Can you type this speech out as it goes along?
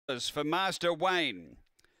For Master Wayne,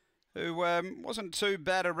 who wasn't too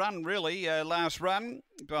bad a run really last run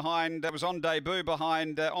behind, was on debut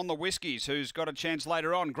behind On the Whiskies, who's got a chance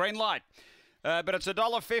later on. Green light, but it's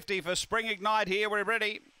 $1.50 for Spring Ignite here. We're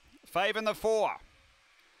ready. Favouring the 4.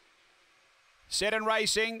 Set and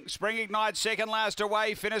racing. Spring Ignite second last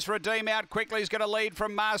away. Finish Redeem out quickly. He's going to lead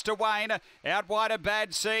from Master Wayne. Out wide a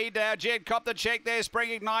Bad Seed. Jed cop the check there.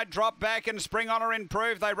 Spring Ignite drop back and Spring Honour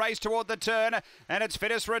improved. They race toward the turn and it's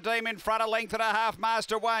Finish Redeem in front, a length and a half.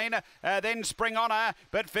 Master Wayne. Then Spring Honour,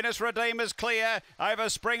 but Finish Redeem is clear over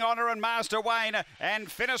Spring Honour and Master Wayne. And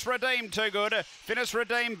Finish Redeem too good. Finish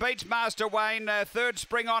Redeem beats Master Wayne. Third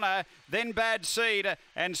Spring Honour, then Bad Seed,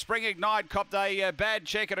 and Spring Ignite copped a bad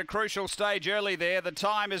check at a crucial stage early there. The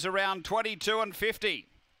time is around 22:50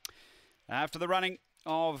 after the running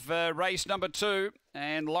of race number 2,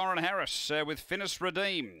 and Lauren Harris with Finish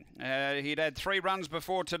Redeem. He'd had 3 runs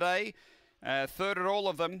before today, third at all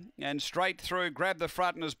of them, and straight through, grabbed the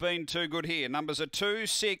front and has been too good here. Numbers are 2,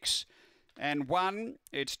 6 and 1.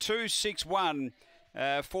 It's 2, 6, 1.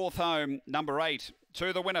 Fourth home, number 8.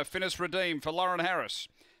 To the winner, Finish Redeem for Lauren Harris.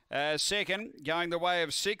 Second, going the way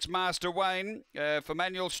of 6, Master Wayne for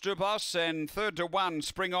Manuel Stupos, and third to 1,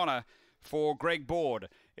 Spring Honour for Greg Board.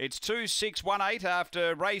 It's 2, 6, 1, 8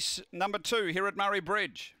 after race number 2 here at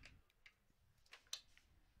Murray-Bridge.